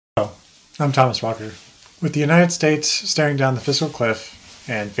I'm Thomas Walker. With the United States staring down the fiscal cliff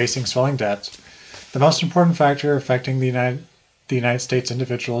and facing swelling debt, the most important factor affecting the United States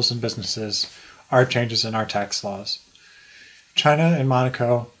individuals and businesses are changes in our tax laws. China and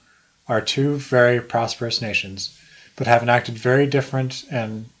Monaco are two very prosperous nations, but have enacted very different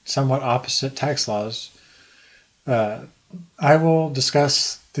and somewhat opposite tax laws. I will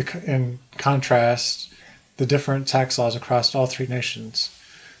discuss in contrast the different tax laws across all three nations,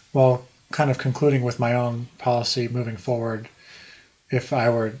 while kind of concluding with my own policy moving forward if I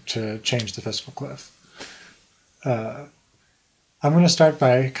were to change the fiscal cliff. I'm going to start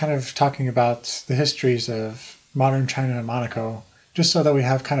by kind of talking about the histories of modern China and Monaco, just so that we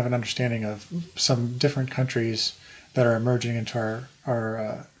have kind of an understanding of some different countries that are emerging into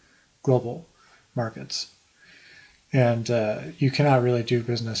our global markets. And you cannot really do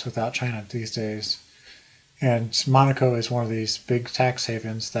business without China these days. And Monaco is one of these big tax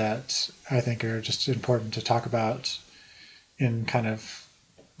havens that I think are just important to talk about in kind of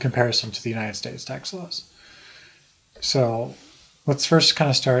comparison to the United States tax laws. So let's first kind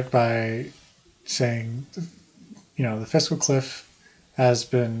of start by saying, the fiscal cliff has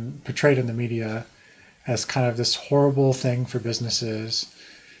been portrayed in the media as kind of this horrible thing for businesses.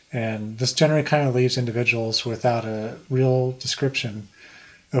 And this generally kind of leaves individuals without a real description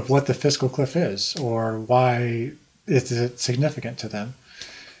of what the fiscal cliff is or why is it significant to them.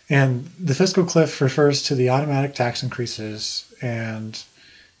 And the fiscal cliff refers to the automatic tax increases and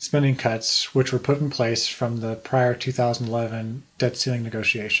spending cuts which were put in place from the prior 2011 debt ceiling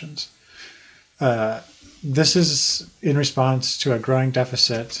negotiations. This is in response to a growing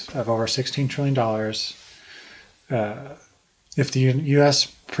deficit of over $16 trillion. If the U.S.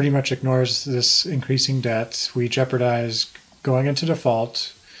 pretty much ignores this increasing debt, we jeopardize going into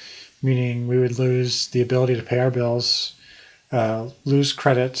default, meaning we would lose the ability to pay our bills, lose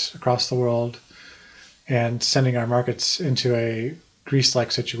credit across the world, and sending our markets into a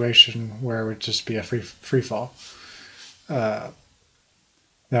Greece-like situation where it would just be a free fall. That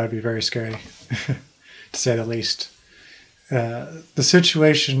would be very scary, to say the least. The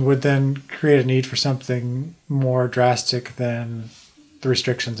situation would then create a need for something more drastic than the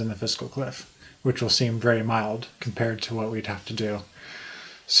restrictions in the fiscal cliff, which will seem very mild compared to what we'd have to do.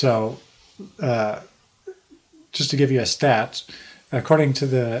 So, just to give you a stat, according to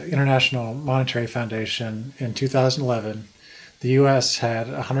the International Monetary Foundation, in 2011, the U.S. had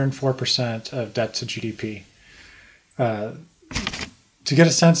 104% of debt to GDP. To get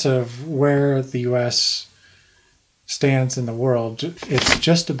a sense of where the U.S. stands in the world, it's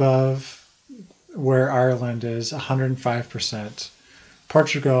just above where Ireland is, 105%,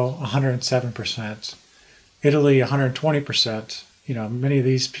 Portugal 107%, Italy 120%. Many of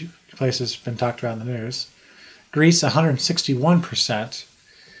these places have been talked about in the news. Greece 161%,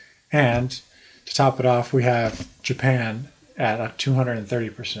 and to top it off, we have Japan at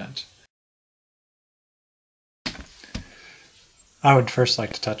 230%. I would first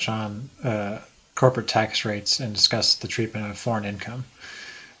like to touch on corporate tax rates and discuss the treatment of foreign income.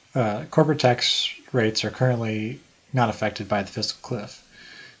 Corporate tax rates are currently not affected by the fiscal cliff,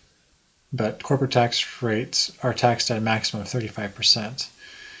 but corporate tax rates are taxed at a maximum of 35%,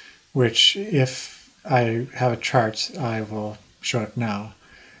 which, if I have a chart, I will show it now.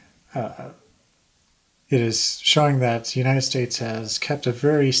 It is showing that the United States has kept a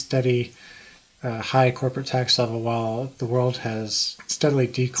very steady high corporate tax level while the world has steadily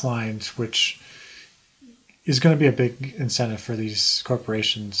declined, which is going to be a big incentive for these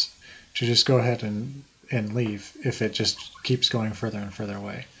corporations to just go ahead and leave if it just keeps going further and further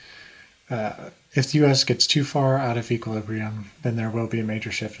away. If the U.S. gets too far out of equilibrium, then there will be a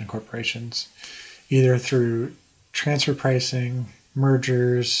major shift in corporations, either through transfer pricing,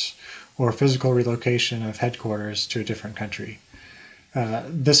 mergers, or physical relocation of headquarters to a different country.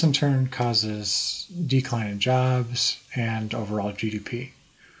 This in turn causes decline in jobs and overall GDP.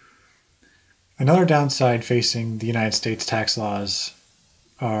 Another downside facing the United States tax laws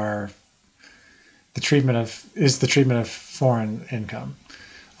are the treatment of foreign income.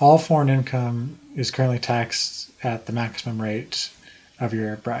 All foreign income is currently taxed at the maximum rate of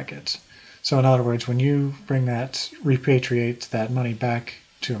your bracket. So in other words, when you repatriate that money back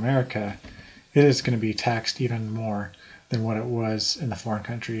to America, it is going to be taxed even more than what it was in the foreign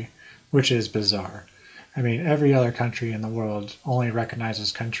country, which is bizarre. I mean, every other country in the world only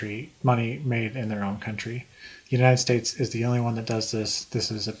recognizes money made in their own country. The United States is the only one that does this.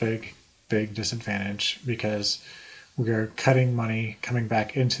 This is a big, big disadvantage because we are cutting money coming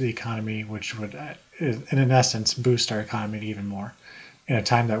back into the economy, which would, in essence, boost our economy even more in a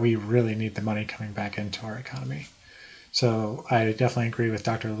time that we really need the money coming back into our economy. So I definitely agree with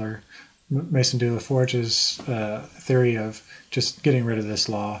Dr. Ler Mason de la Forge's theory of just getting rid of this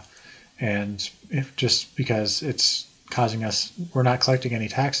law, and just because it's causing us, we're not collecting any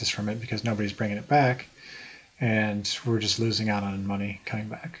taxes from it because nobody's bringing it back, and we're just losing out on money coming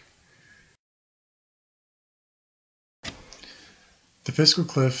back. The fiscal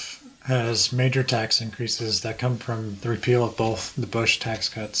cliff has major tax increases that come from the repeal of both the Bush tax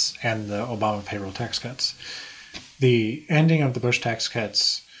cuts and the Obama payroll tax cuts. The ending of the Bush tax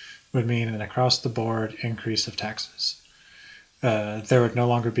cuts would mean an across-the-board increase of taxes. There would no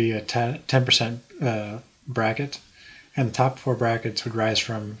longer be a 10% bracket, and the top four brackets would rise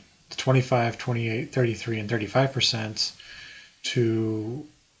from 25, 28, 33, and 35% to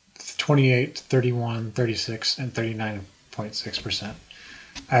 28, 31, 36, and 39.6%.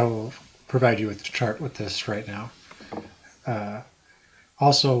 I will provide you with a chart with this right now.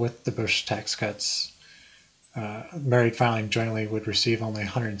 Also, with the Bush tax cuts, married filing jointly would receive only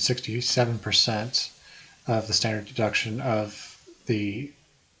 167% of the standard deduction of the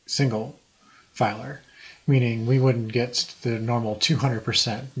single filer, meaning we wouldn't get the normal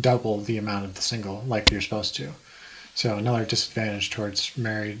 200%, double the amount of the single like you're supposed to. So another disadvantage towards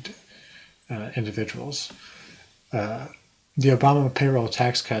married individuals. The Obama payroll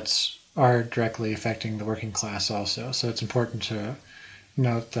tax cuts are directly affecting the working class also, so it's important to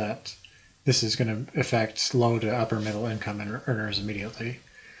note that this is going to affect low to upper middle income earners immediately.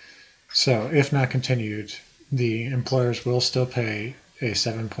 So if not continued, the employers will still pay a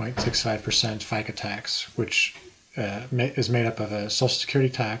 7.65% FICA tax, which is made up of a Social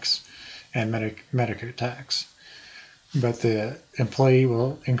Security tax and Medicare tax. But the employee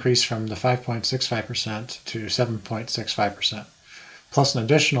will increase from the 5.65% to 7.65%. Plus an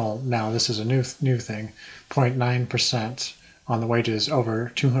additional, now this is a new thing, 0.9% on the wages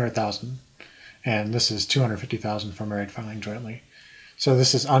over $200,000. And this is $250,000 for married filing jointly. So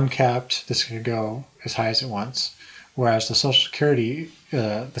this is uncapped. This can go as high as it wants. Whereas the Social Security,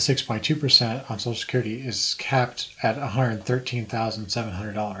 the 6.2% on Social Security is capped at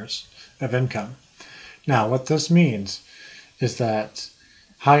 $113,700 of income. Now, what this means is that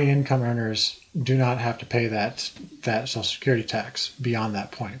high income earners do not have to pay that Social Security tax beyond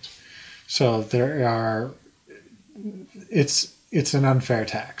that point. So it's an unfair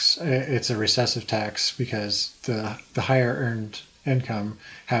tax. It's a recessive tax because the higher earned income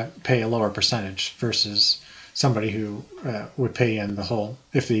pay a lower percentage versus somebody who would pay in the whole.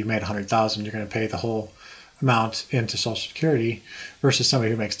 If you made $100,000, you're going to pay the whole amount into Social Security versus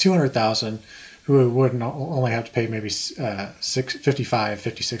somebody who makes $200,000 who would only have to pay maybe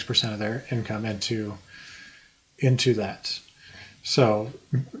 56% of their income into that. So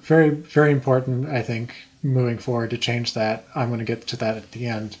very, very important, I think, moving forward to change that. I'm going to get to that at the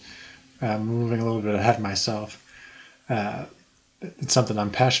end. Moving a little bit ahead of myself. It's something I'm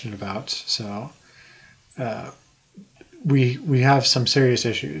passionate about. So we have some serious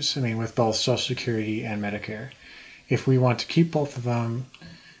issues. I mean, with both Social Security and Medicare. If we want to keep both of them,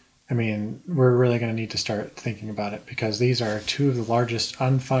 I mean, we're really going to need to start thinking about it because these are two of the largest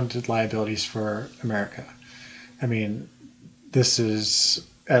unfunded liabilities for America. I mean, this is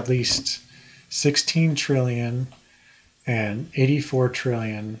at least 16 trillion and 84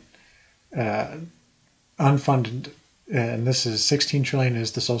 trillion unfunded, and this is 16 trillion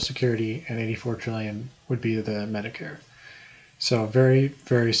is the Social Security and 84 trillion would be the Medicare. So very,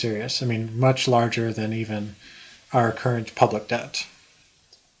 very serious. I mean, much larger than even our current public debt.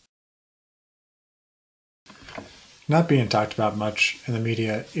 Not being talked about much in the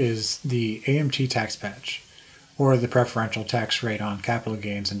media is the AMT tax patch, or the preferential tax rate on capital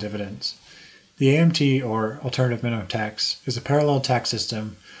gains and dividends. The AMT, or Alternative Minimum Tax, is a parallel tax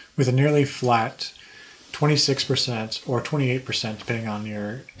system with a nearly flat 26% or 28%, depending on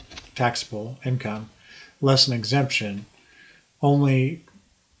your taxable income, less an exemption. Only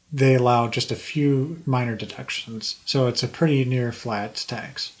they allow just a few minor deductions, so it's a pretty near flat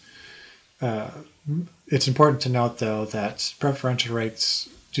tax. It's important to note, though, that preferential rates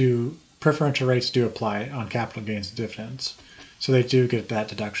do apply on capital gains and dividends, so they do get that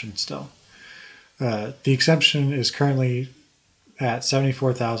deduction still. The exemption is currently at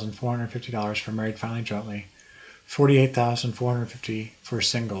 $74,450 for married filing jointly, $48,450 for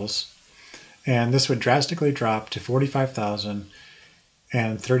singles, and this would drastically drop to $45,000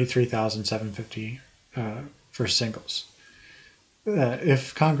 and $33,750 for singles.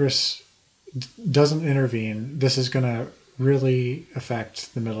 If Congress doesn't intervene, this is going to really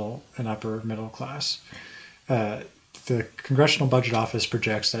affect the middle and upper middle class. The Congressional Budget Office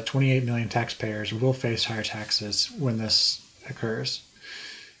projects that 28 million taxpayers will face higher taxes when this occurs.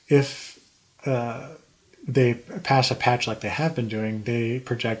 If they pass a patch like they have been doing, they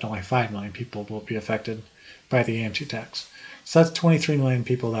project only 5 million people will be affected by the AMT tax. So that's 23 million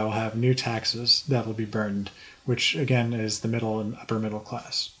people that will have new taxes that will be burdened, which again is the middle and upper middle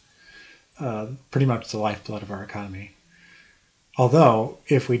class. Pretty much the lifeblood of our economy. Although,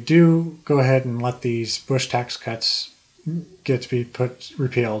 if we do go ahead and let these Bush tax cuts get to be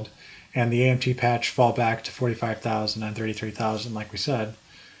repealed, and the AMT patch fall back to 45,000 and 33,000, like we said,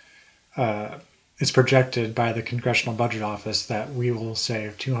 it's projected by the Congressional Budget Office that we will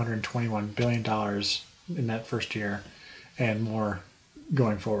save $221 billion in that first year and more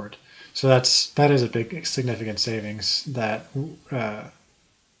going forward. So that is a big significant savings that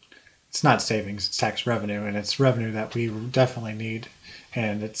it's not savings, it's tax revenue, and it's revenue that we definitely need,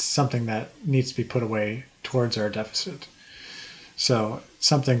 and it's something that needs to be put away towards our deficit. So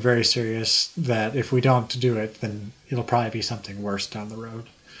something very serious that if we don't do it, then it'll probably be something worse down the road.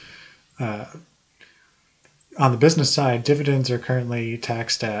 On the business side, dividends are currently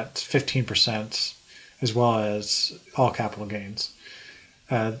taxed at 15%, as well as all capital gains.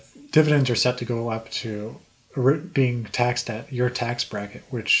 Dividends are set to go up to being taxed at your tax bracket,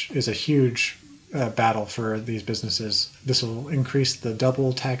 which is a huge battle for these businesses. This will increase the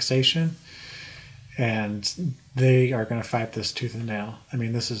double taxation, and they are going to fight this tooth and nail. I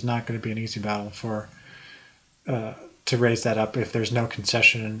mean, this is not going to be an easy battle to raise that up if there's no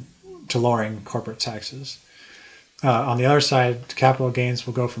concession to lowering corporate taxes. On the other side, capital gains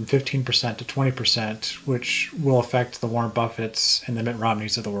will go from 15% to 20%, which will affect the Warren Buffetts and the Mitt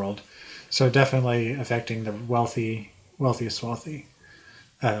Romneys of the world. So definitely affecting the wealthiest wealthy.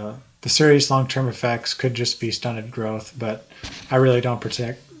 The serious long-term effects could just be stunted growth, but I really don't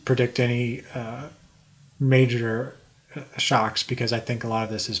predict any major shocks, because I think a lot of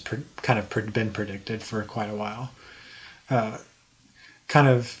this has been predicted for quite a while.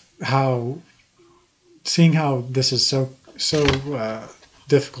 Seeing how this is so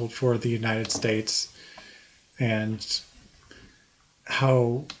difficult for the United States, and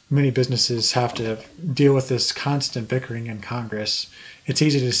how many businesses have to deal with this constant bickering in Congress, it's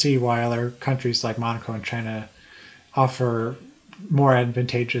easy to see why other countries like Monaco and China offer more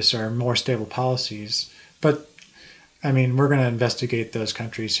advantageous or more stable policies. But I mean, we're going to investigate those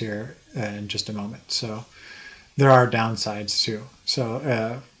countries here in just a moment. So there are downsides too.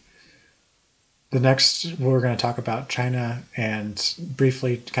 So the next, we're going to talk about China and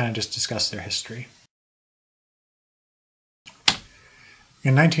briefly kind of just discuss their history.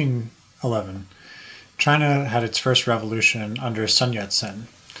 In 1911, China had its first revolution under Sun Yat-sen,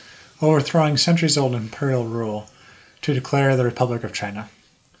 overthrowing centuries-old imperial rule to declare the Republic of China.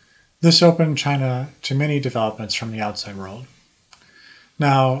 This opened China to many developments from the outside world.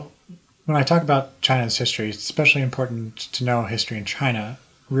 Now, when I talk about China's history, it's especially important to know history in China,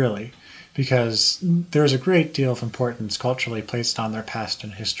 really, because there's a great deal of importance culturally placed on their past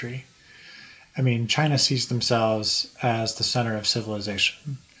and history. I mean, China sees themselves as the center of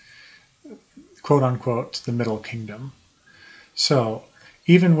civilization, quote unquote, the Middle Kingdom. So,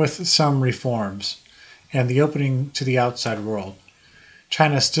 even with some reforms and the opening to the outside world,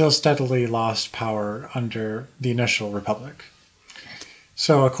 China still steadily lost power under the initial republic.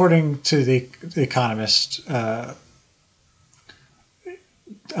 So, according to the Economist, I'll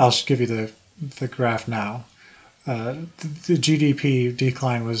give you the graph now. The GDP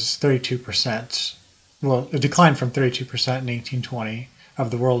decline was 32%. Well, it declined from 32% in 1820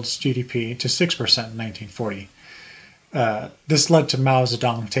 of the world's GDP to 6% in 1940. This led to Mao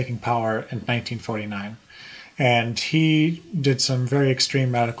Zedong taking power in 1949. And he did some very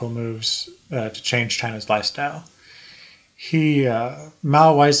extreme radical moves to change China's lifestyle.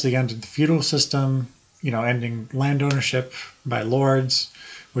 Mao wisely ended the feudal system, ending land ownership by lords,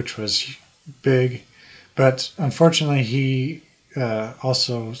 which was big. But unfortunately, he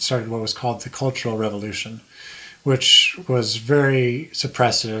also started what was called the Cultural Revolution, which was very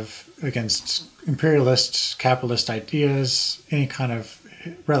suppressive against imperialist, capitalist ideas, any kind of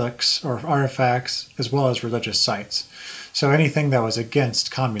relics or artifacts, as well as religious sites. So anything that was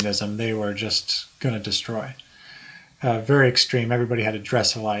against communism, they were just going to destroy. Very extreme. Everybody had to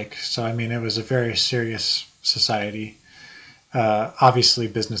dress alike. So, I mean, it was a very serious society. Obviously,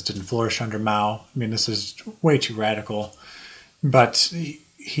 business didn't flourish under Mao. I mean, this is way too radical. But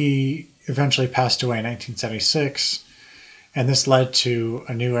he eventually passed away in 1976, and this led to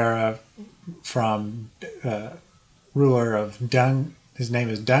a new era from ruler of Deng. His name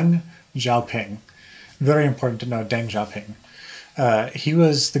is Deng Xiaoping. Very important to know Deng Xiaoping. He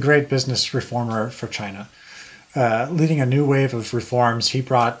was the great business reformer for China. Leading a new wave of reforms, he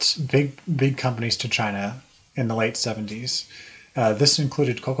brought big companies to China in the late 70s. This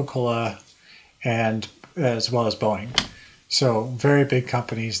included Coca-Cola and as well as Boeing. So very big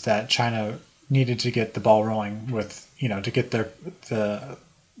companies that China needed to get the ball rolling with, to get the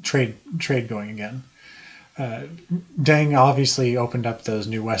trade going again. Deng obviously opened up those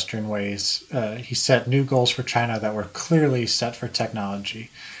new Western ways. He set new goals for China that were clearly set for technology.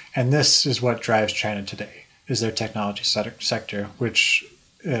 And this is what drives China today, is their technology sector, which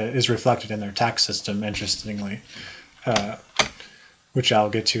is reflected in their tax system, interestingly, which I'll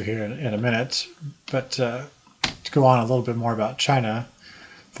get to here in a minute. But to go on a little bit more about China,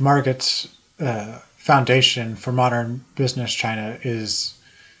 the market's foundation for modern business China is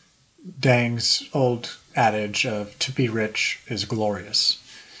Deng's old adage of "to be rich is glorious."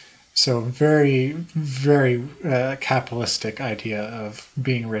 So very, very capitalistic idea of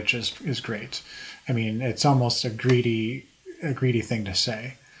being rich is great. I mean, it's almost a greedy thing to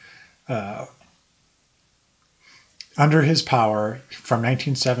say. Under his power, from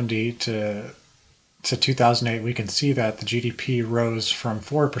 1970 to 2008, we can see that the GDP rose from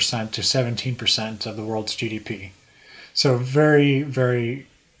 4% to 17% of the world's GDP. So very, very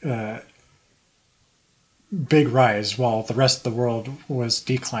big rise, while the rest of the world was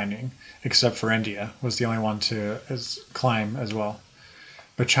declining, except for India was the only one to climb as well.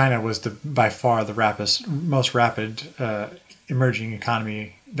 But China was by far the most rapid emerging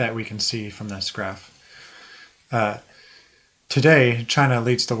economy that we can see from this graph. Today, China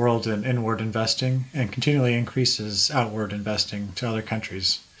leads the world in inward investing and continually increases outward investing to other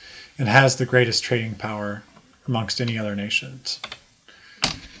countries, and has the greatest trading power amongst any other nations.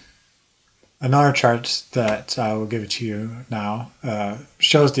 Another chart that I will give to you now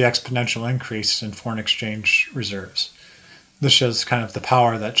shows the exponential increase in foreign exchange reserves. This shows kind of the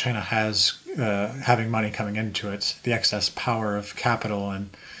power that China has having money coming into it, the excess power of capital,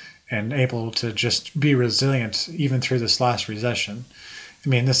 and able to just be resilient even through this last recession. I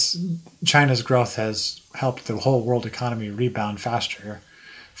mean, China's growth has helped the whole world economy rebound faster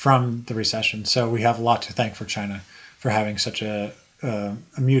from the recession. So we have a lot to thank for China for having such a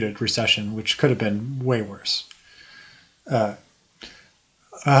muted recession, which could have been way worse.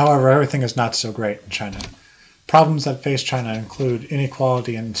 However, everything is not so great in China. Problems that face China include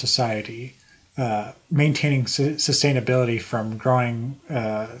inequality in society, maintaining sustainability from growing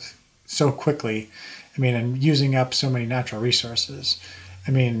so quickly, and using up so many natural resources.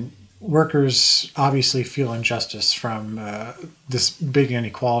 Workers obviously feel injustice from this big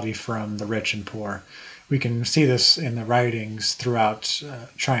inequality from the rich and poor. We can see this in the riotings throughout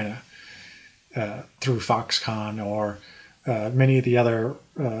China, through Foxconn or many of the other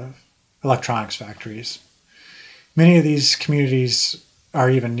electronics factories. Many of these communities are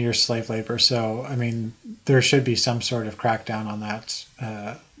even near slave labor, so there should be some sort of crackdown on that.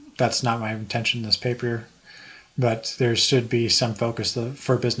 That's not my intention in this paper, but there should be some focus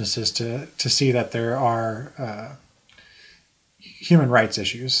for businesses to see that there are human rights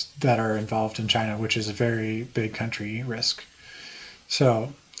issues that are involved in China, which is a very big country risk.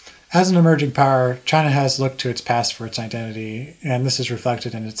 So, as an emerging power, China has looked to its past for its identity, and this is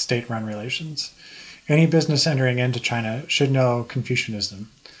reflected in its state-run relations. Any business entering into China should know Confucianism.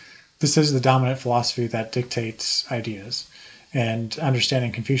 This is the dominant philosophy that dictates ideas, and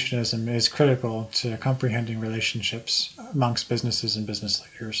understanding Confucianism is critical to comprehending relationships amongst businesses and business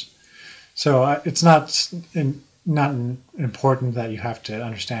leaders. So it's not important that you have to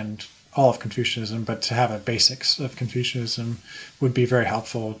understand all of Confucianism, but to have a basics of Confucianism would be very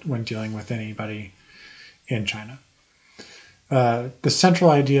helpful when dealing with anybody in China. The central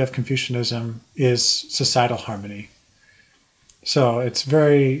idea of Confucianism is societal harmony. So it's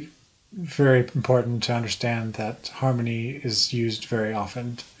very, very important to understand that harmony is used very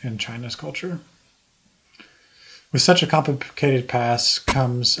often in China's culture. With such a complicated past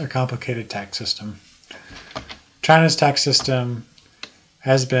comes a complicated tax system. China's tax system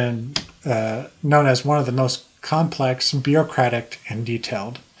has been known as one of the most complex, bureaucratic, and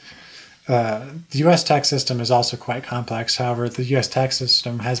detailed. The U.S. tax system is also quite complex. However, the U.S. tax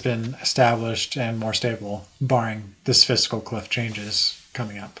system has been established and more stable, barring this fiscal cliff changes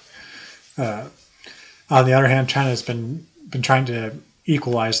coming up. On the other hand, China has been trying to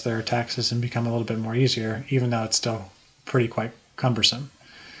equalize their taxes and become a little bit more easier, even though it's still quite cumbersome.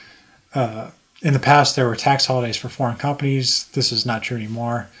 In the past, there were tax holidays for foreign companies. This is not true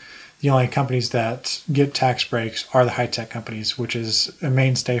anymore. The only companies that get tax breaks are the high-tech companies, which is a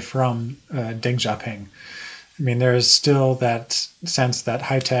mainstay from Deng Xiaoping. There is still that sense that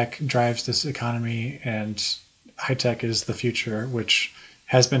high-tech drives this economy, and high-tech is the future, which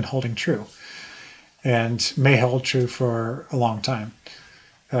has been holding true and may hold true for a long time.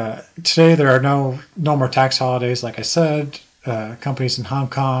 Today, there are no more tax holidays, like I said. Companies in Hong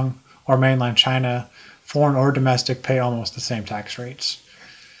Kong or mainland China foreign or domestic, pay almost the same tax rates.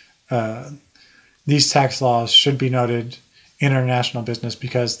 These tax laws should be noted in international business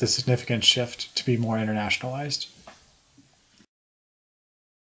because the significant shift to be more internationalized.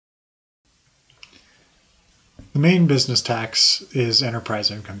 The main business tax is enterprise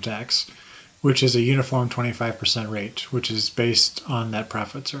income tax, which is a uniform 25% rate, which is based on net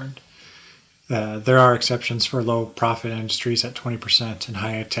profits earned. There are exceptions for low profit industries at 20% and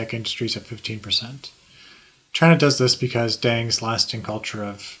high tech industries at 15%. China does this because Deng's lasting culture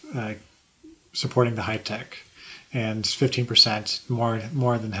of supporting the high tech, and 15%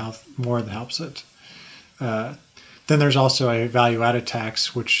 more than helps it. Then there's also a value-added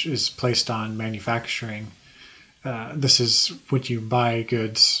tax, which is placed on manufacturing. This is when you buy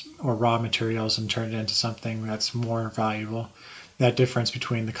goods or raw materials and turn it into something that's more valuable. That difference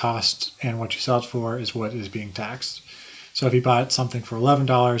between the cost and what you sell it for is what is being taxed. So if you bought something for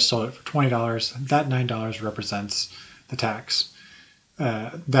 $11, sold it for $20, that $9 represents the tax.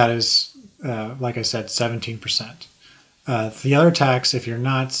 That is, like I said, 17%. The other tax, if you're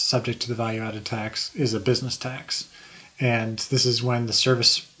not subject to the value-added tax, is a business tax. And this is when the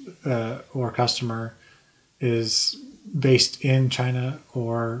service or customer is based in China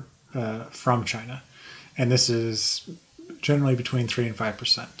or from China. And this is generally between 3 and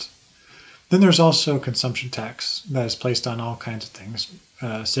 5%. Then there's also consumption tax that is placed on all kinds of things.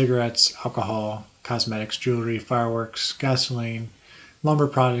 Cigarettes, alcohol, cosmetics, jewelry, fireworks, gasoline, lumber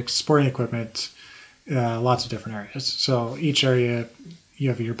products, sporting equipment, lots of different areas. So each area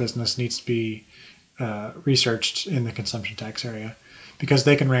of your business needs to be researched in the consumption tax area because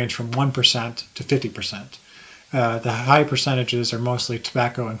they can range from 1% to 50%. The high percentages are mostly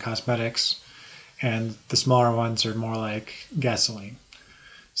tobacco and cosmetics, and the smaller ones are more like gasoline.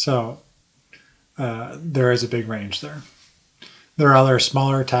 So there is a big range there. There are other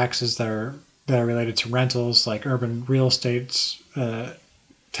smaller taxes that are related to rentals, like urban real estate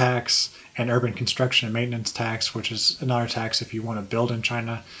tax and urban construction and maintenance tax, which is another tax if you want to build in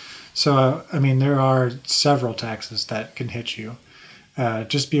China. So, I mean, there are several taxes that can hit you.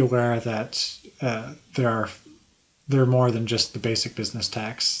 Just be aware that there are more than just the basic business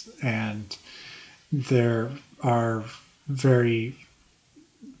tax, and there are very,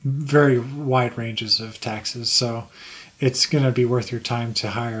 very wide ranges of taxes. So it's going to be worth your time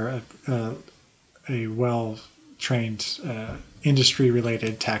to hire a well-trained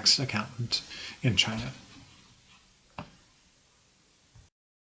industry-related tax accountant in China.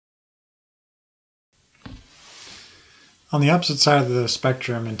 On the opposite side of the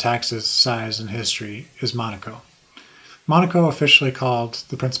spectrum in taxes, size, and history is Monaco. Monaco, officially called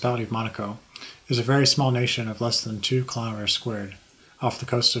the Principality of Monaco, is a very small nation of less than 2 kilometers squared off the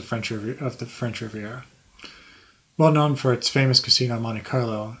coast of the French Riviera. Well known for its famous casino Monte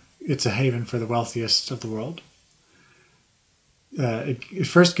Carlo, it's a haven for the wealthiest of the world. It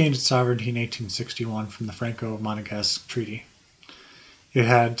first gained its sovereignty in 1861 from the Franco-Monegasque Treaty. It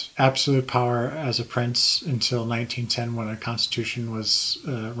had absolute power as a prince until 1910 when a constitution was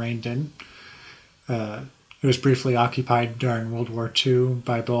reigned in. It was briefly occupied during World War II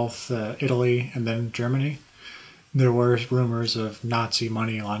by both Italy and then Germany. There were rumors of Nazi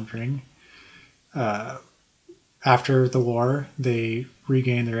money laundering. After the war, they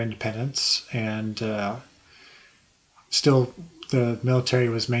regained their independence, and still the military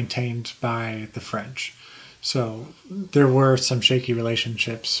was maintained by the French. So there were some shaky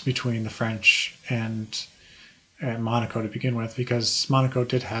relationships between the French and Monaco to begin with, because Monaco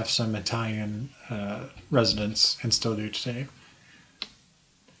did have some Italian residents and still do today.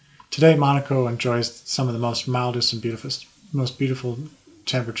 Today, Monaco enjoys some of the most mildest and most beautiful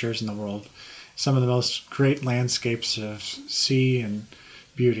temperatures in the world, some of the most great landscapes of sea and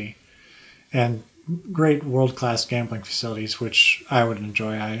beauty, and great world-class gambling facilities, which I would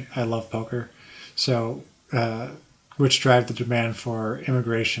enjoy. I love poker, so which drive the demand for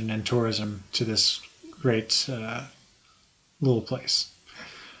immigration and tourism to this great little place.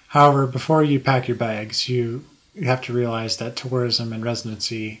 However, before you pack your bags, you have to realize that tourism and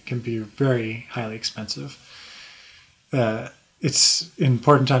residency can be very highly expensive. It's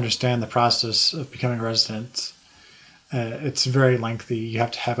important to understand the process of becoming a resident. It's very lengthy. You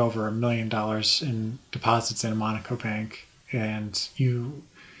have to have over $1 million in deposits in a Monaco bank, and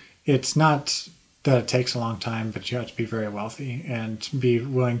it's not that it takes a long time, but you have to be very wealthy and be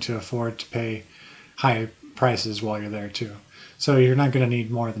willing to afford to pay high prices while you're there too. So you're not going to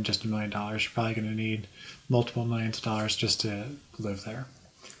need more than just $1 million. You're probably going to need multiple millions of dollars just to live there.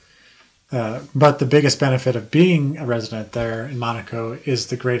 But the biggest benefit of being a resident there in Monaco is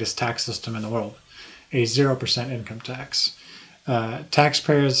the greatest tax system in the world, a 0% income tax.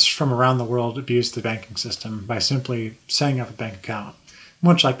 Taxpayers from around the world abuse the banking system by simply setting up a bank account,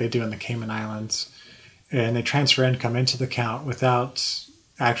 much like they do in the Cayman Islands, and they transfer income into the account without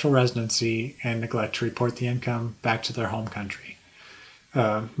actual residency and neglect to report the income back to their home country.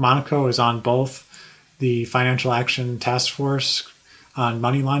 Monaco is on both the Financial Action Task Force on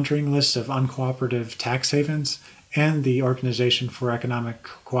money laundering list of uncooperative tax havens and the Organization for Economic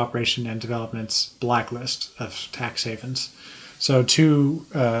Cooperation and Development's blacklist of tax havens. So two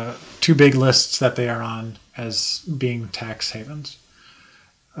big lists that they are on as being tax havens.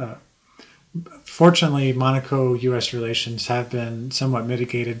 Fortunately, Monaco-U.S. relations have been somewhat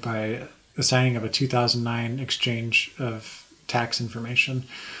mitigated by the signing of a 2009 exchange of tax information,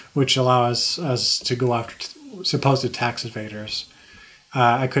 which allows us to go after supposed tax evaders.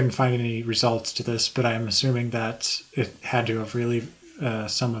 I couldn't find any results to this, but I'm assuming that it had to have relieved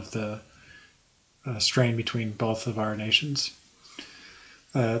some of the strain between both of our nations.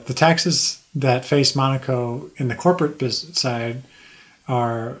 The taxes that face Monaco in the corporate business side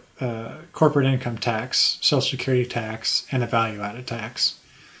are corporate income tax, Social Security tax, and a value-added tax.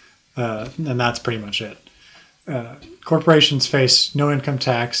 And that's pretty much it. Corporations face no income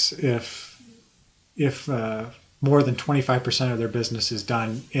tax if more than 25% of their business is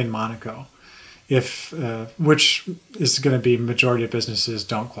done in Monaco, which is going to be majority of businesses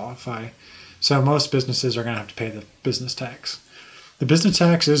don't qualify. So most businesses are going to have to pay the business tax. The business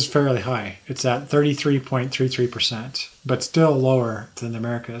tax is fairly high. It's at 33.33%, but still lower than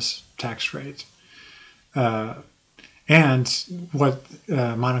America's tax rate. And what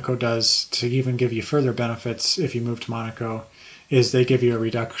Monaco does to even give you further benefits if you move to Monaco is they give you a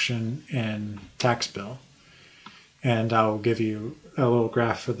reduction in tax bill. And I'll give you a little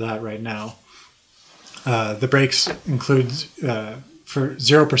graph for that right now. The breaks include for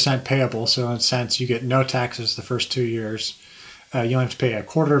 0% payable, so in a sense you get no taxes the first 2 years. You only have to pay a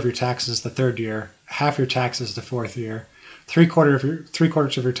quarter of your taxes the third year, half your taxes the fourth year, three quarters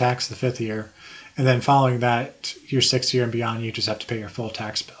of your tax the fifth year, and then following that, your sixth year and beyond, you just have to pay your full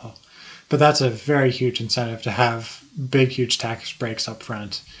tax bill. But that's a very huge incentive to have big, huge tax breaks up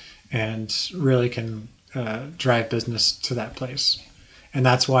front, and really can drive business to that place. And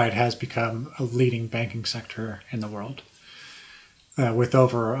that's why it has become a leading banking sector in the world, with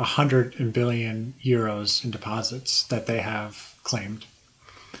over 100 billion euros in deposits that they have claimed.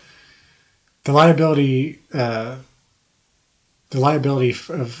 The liability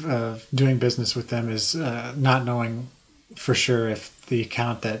of doing business with them is not knowing for sure if the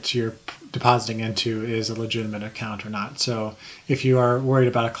account that you're depositing into is a legitimate account or not. So if you are worried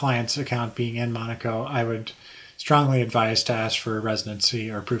about a client's account being in Monaco, I would strongly advise to ask for residency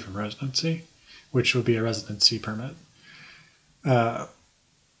or proof of residency, which would be a residency permit.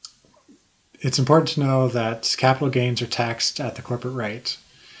 It's important to know that capital gains are taxed at the corporate rate,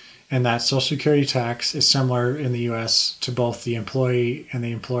 and that Social Security tax is similar in the U.S. to both the employee and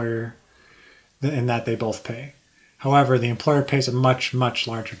the employer in that they both pay. However, the employer pays a much, much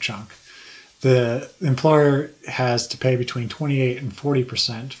larger chunk. The employer has to pay between 28 and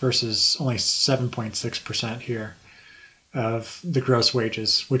 40% versus only 7.6% here of the gross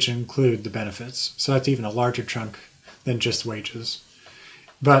wages, which include the benefits. So that's even a larger chunk than just wages.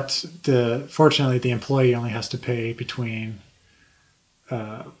 But fortunately, the employee only has to pay between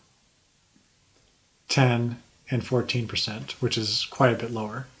 10 and 14%, which is quite a bit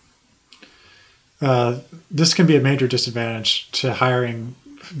lower. This can be a major disadvantage to having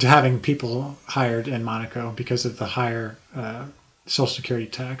people hired in Monaco because of the higher Social Security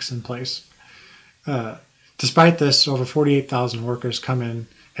tax in place. Despite this, over 48,000 workers come in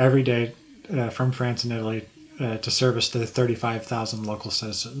every day from France and Italy to service the 35,000 local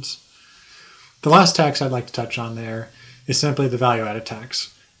citizens. The last tax I'd like to touch on there is simply the value-added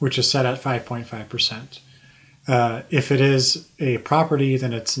tax, which is set at 5.5%. If it is a property,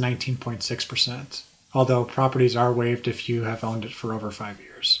 then it's 19.6%, although properties are waived if you have owned it for over 5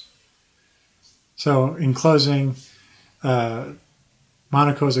 years. So in closing,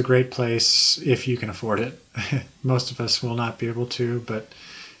 Monaco is a great place if you can afford it. Most of us will not be able to, but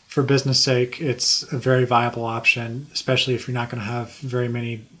for business sake, it's a very viable option, especially if you're not going to have very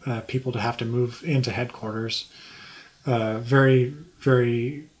many people to have to move into headquarters. Very,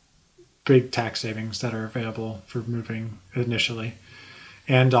 very big tax savings that are available for moving initially.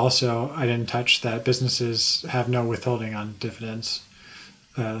 And also, I didn't touch that businesses have no withholding on dividends.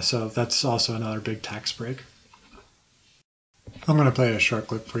 So that's also another big tax break. I'm going to play a short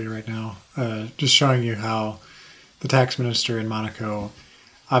clip for you right now, just showing you how the tax minister in Monaco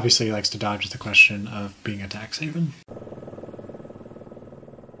obviously likes to dodge the question of being a tax haven.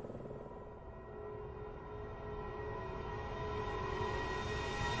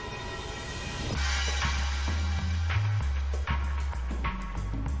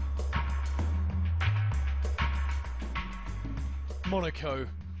 Monaco.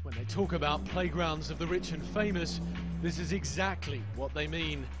 When they talk about playgrounds of the rich and famous, this is exactly what they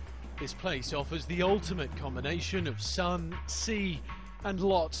mean. This place offers the ultimate combination of sun, sea, and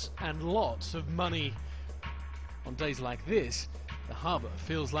lots of money. On days like this, the harbour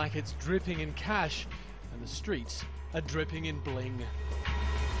feels like it's dripping in cash, and the streets are dripping in bling.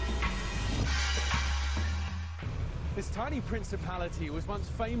 This tiny principality was once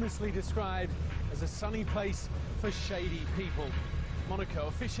famously described as a sunny place for shady people. Monaco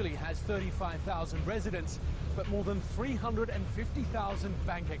officially has 35,000 residents, but more than 350,000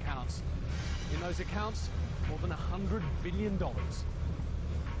 bank accounts. In those accounts, more than $100 billion.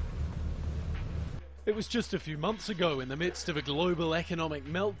 It was just a few months ago, in the midst of a global economic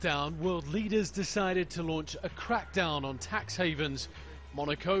meltdown, world leaders decided to launch a crackdown on tax havens.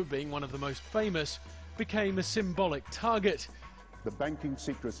 Monaco, being one of the most famous, became a symbolic target. The banking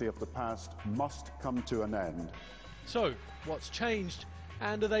secrecy of the past must come to an end. So, what's changed?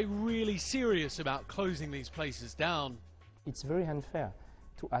 And are they really serious about closing these places down? It's very unfair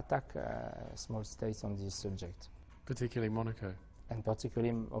to attack small states on this subject. Particularly Monaco. And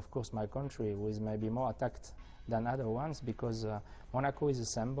particularly, of course, my country, who is maybe more attacked than other ones, because Monaco is a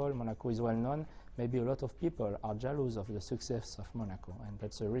symbol, Monaco is well known. Maybe a lot of people are jealous of the success of Monaco, and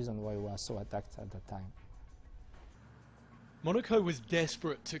that's the reason why we were so attacked at that time. Monaco was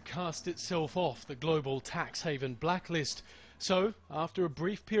desperate to cast itself off the global tax haven blacklist. So, after a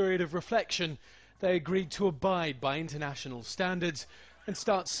brief period of reflection, they agreed to abide by international standards and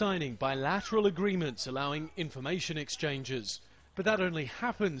start signing bilateral agreements allowing information exchanges. But that only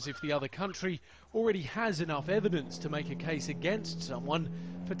happens if the other country already has enough evidence to make a case against someone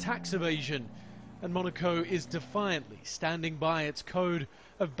for tax evasion. And Monaco is defiantly standing by its code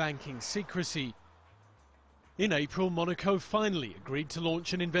of banking secrecy. In April, Monaco finally agreed to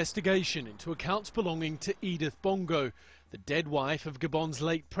launch an investigation into accounts belonging to Edith Bongo, the dead wife of Gabon's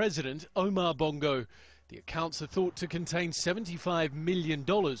late president, Omar Bongo. The accounts are thought to contain $75 million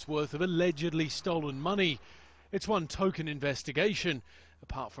worth of allegedly stolen money. It's one token investigation.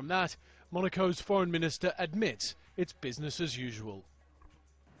 Apart from that, Monaco's foreign minister admits it's business as usual.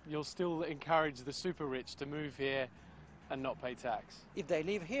 You'll still encourage the super rich to move here and not pay tax? If they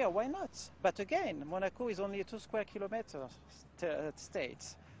live here, why not? But again, Monaco is only a 2 square kilometer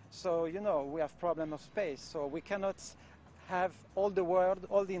state. So, you know, we have problem of space. So we cannot have all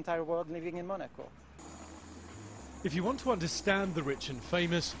the entire world living in Monaco. If you want to understand the rich and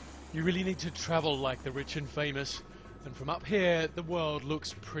famous, you really need to travel like the rich and famous. And from up here, the world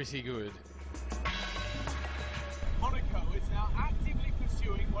looks pretty good. Monaco is now actively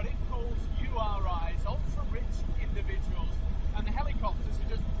pursuing what it calls URIs, ultra-rich individuals. And the helicopters who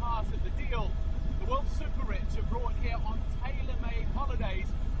just passed the deal. The world's super rich are brought here on tailor-made holidays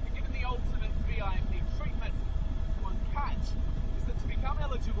and given the ultimate VIP treatment. One catch is that to become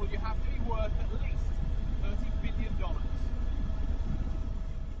eligible, you have to be worth at least $30 billion.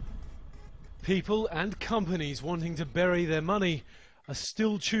 People and companies wanting to bury their money are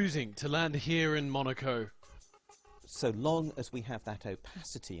still choosing to land here in Monaco. So long as we have that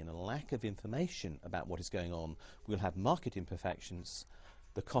opacity and a lack of information about what is going on, we'll have market imperfections,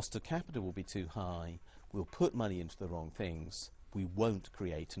 the cost of capital will be too high, we'll put money into the wrong things, we won't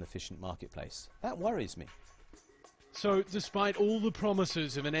create an efficient marketplace. That worries me. So, despite all the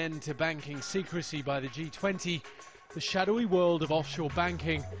promises of an end to banking secrecy by the G20, the shadowy world of offshore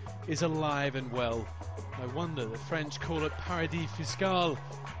banking is alive and well. No wonder the French call it Paradis Fiscal,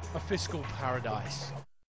 a fiscal paradise.